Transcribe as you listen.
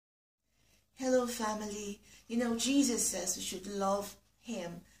Hello, family. You know, Jesus says we should love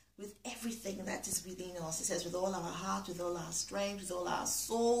him with everything that is within us. He says with all our heart, with all our strength, with all our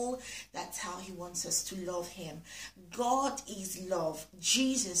soul. That's how he wants us to love him. God is love.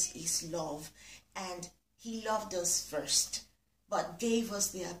 Jesus is love. And he loved us first, but gave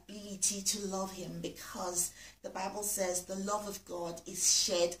us the ability to love him, because the Bible says the love of God is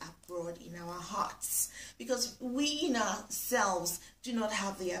shed abroad in our hearts. Because we in ourselves do not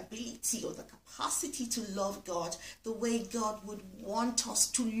have the ability or the capacity to love God the way God would want us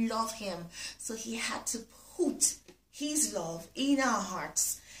to love him. So he had to put his love in our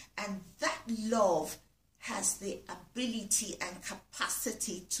hearts, and that love has the ability and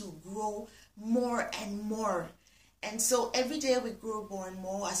capacity to grow more and more. And so every day we grow more and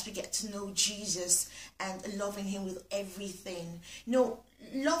more as we get to know Jesus and loving him with everything. You know,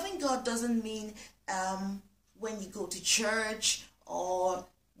 loving God doesn't mean when you go to church, or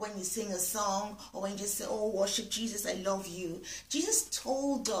when you sing a song, or when you just say, oh, worship Jesus, I love you. Jesus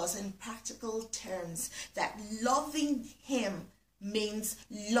told us in practical terms that loving him means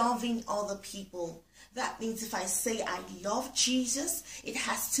loving other people. That means if I say I love Jesus, it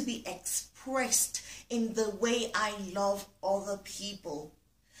has to be expressed in the way I love other people.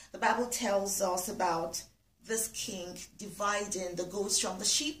 The Bible tells us about this king dividing the goats from the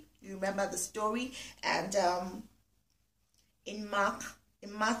sheep. You remember the story? And in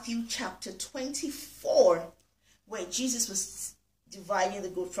Matthew chapter 24, where Jesus was dividing the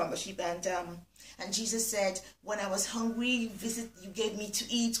goat from the sheep, and Jesus said, when I was hungry, you gave me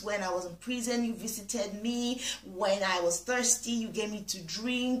to eat. When I was in prison, you visited me. When I was thirsty, you gave me to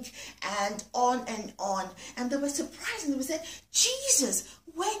drink, and on and on. And they were surprised, and they said, Jesus,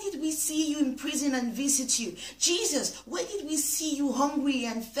 where did we see you in prison and visit you? Jesus, where did we see you hungry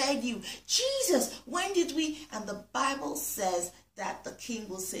and fed you? Jesus, when did we? And the Bible says that the king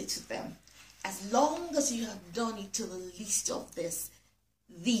will say to them, as long as you have done it to the least of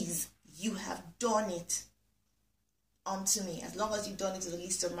these, you have done it unto me. As long as you've done it to the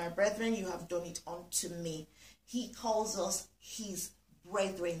least of my brethren, you have done it unto me. He calls us his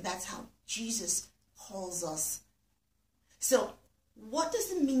brethren. That's how Jesus calls us. So what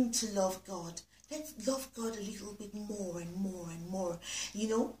does it mean to love God? Let's love God a little bit more and more and more. You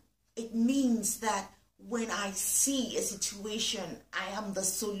know, it means that when I see a situation, I am the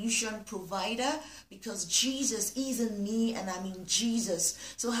solution provider, because Jesus is in me and I'm in Jesus.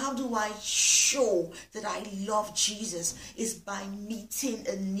 So how do I show that I love Jesus? Is by meeting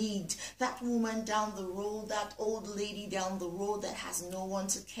a need. That woman down the road, that old lady down the road that has no one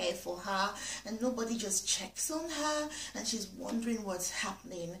to care for her, and nobody just checks on her, and she's wondering what's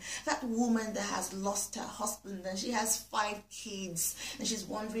happening. That woman that has lost her husband and she has 5 kids, and she's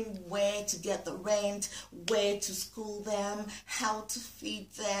wondering where to get the rent, where to school them, how to feed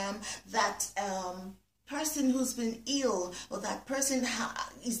them. That person who's been ill, or that person that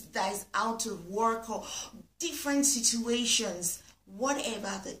is out of work, or different situations,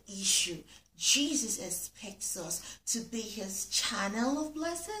 whatever the issue, Jesus expects us to be his channel of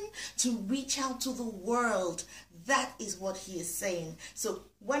blessing, to reach out to the world. That is what he is saying. So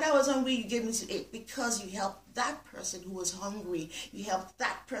when I was hungry, you gave me to eat, because you helped that person who was hungry. You helped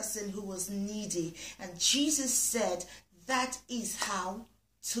that person who was needy. And Jesus said that is how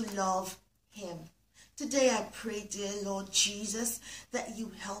to love him. Today I pray, dear Lord Jesus, that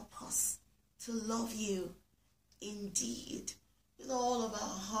you help us to love you indeed, with all of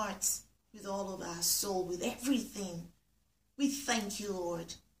our hearts, with all of our soul, with everything. We thank you,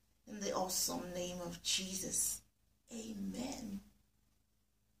 Lord, in the awesome name of Jesus. Amen.